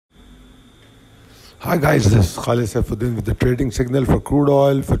Hi guys, this is KhalidSaifuddin with the trading signal for crude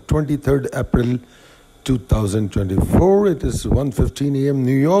oil for 23rd April 2024. It is 1:15 a.m.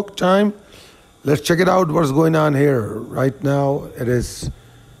 New York time. Let's check it out what's going on here. Right now it is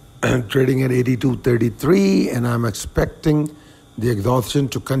trading at 82.33 and I'm expecting the exhaustion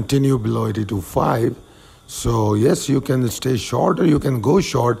to continue below 82.5. So yes, you can stay short or you can go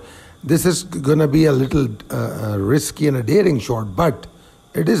short. This is going to be a little risky and a daring short, but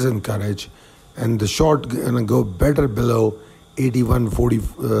it is encouraged. And the short gonna go better below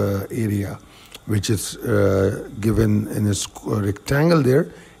 81.40 area, which is given in a rectangle there,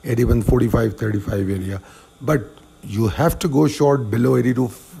 81.45.35 area. But you have to go short below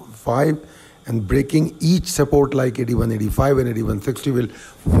 82.5, and breaking each support like 81.85 and 81.60 will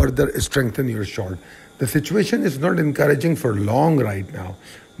further strengthen your short. The situation is not encouraging for long right now,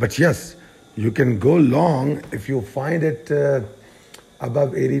 but yes, you can go long if you find it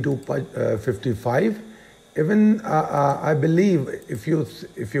above 82.55. Even I believe if you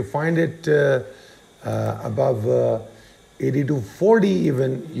find it above 82.40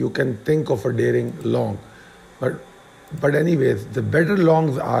 even, you can think of a daring long. But anyways, the better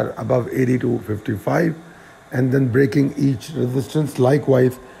longs are above 82.55, and then breaking each resistance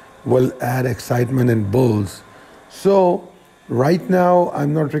likewise will add excitement in bulls. So right now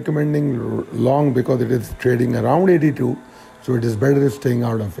I'm not recommending long because it is trading around 82. So it is better staying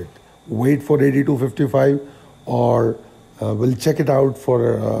out of it. Wait for 82.55 or we'll check it out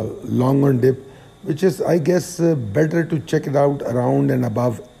for a longer dip, which is, I guess, better to check it out around and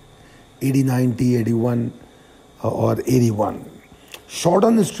above 80.90, 81 or 81. Short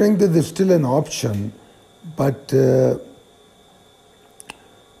on the strength is still an option, but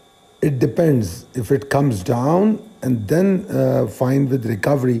it depends. If it comes down and then find with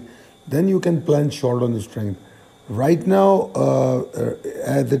recovery, then you can plunge short on the strength. Right now,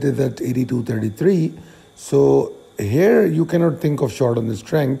 as it is at 82.33, so here you cannot think of short on the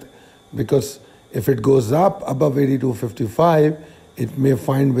strength, because if it goes up above 82.55, it may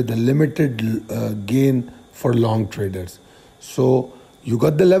find with a limited gain for long traders. So you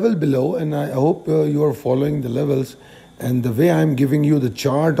got the level below, and I hope you are following the levels. And the way I'm giving you the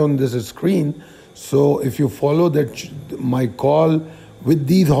chart on this screen, so if you follow that my call with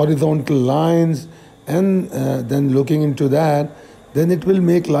these horizontal lines, and then looking into that, then it will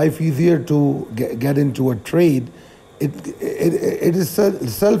make life easier to get into a trade. It is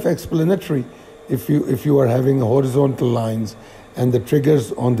self-explanatory if you are having horizontal lines and the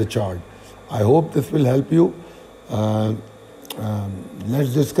triggers on the chart. I hope this will help you. Let's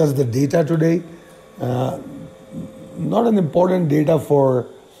discuss the data today. Not an important data for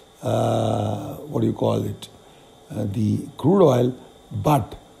the crude oil,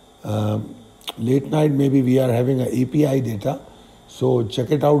 but late night maybe we are having a API data, so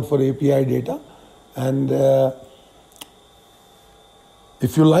check it out for API data. And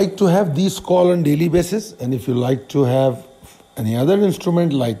if you like to have these call on daily basis, and if you like to have any other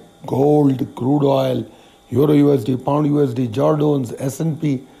instrument like gold, crude oil, EURUSD, pound USD, Dow Jones,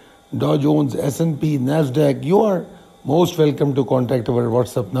 S&P, Dow Jones, S&P, Nasdaq, you are most welcome to contact our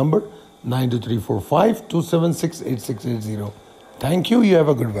WhatsApp number 92345 276 8680. Thank you. You have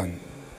a good one.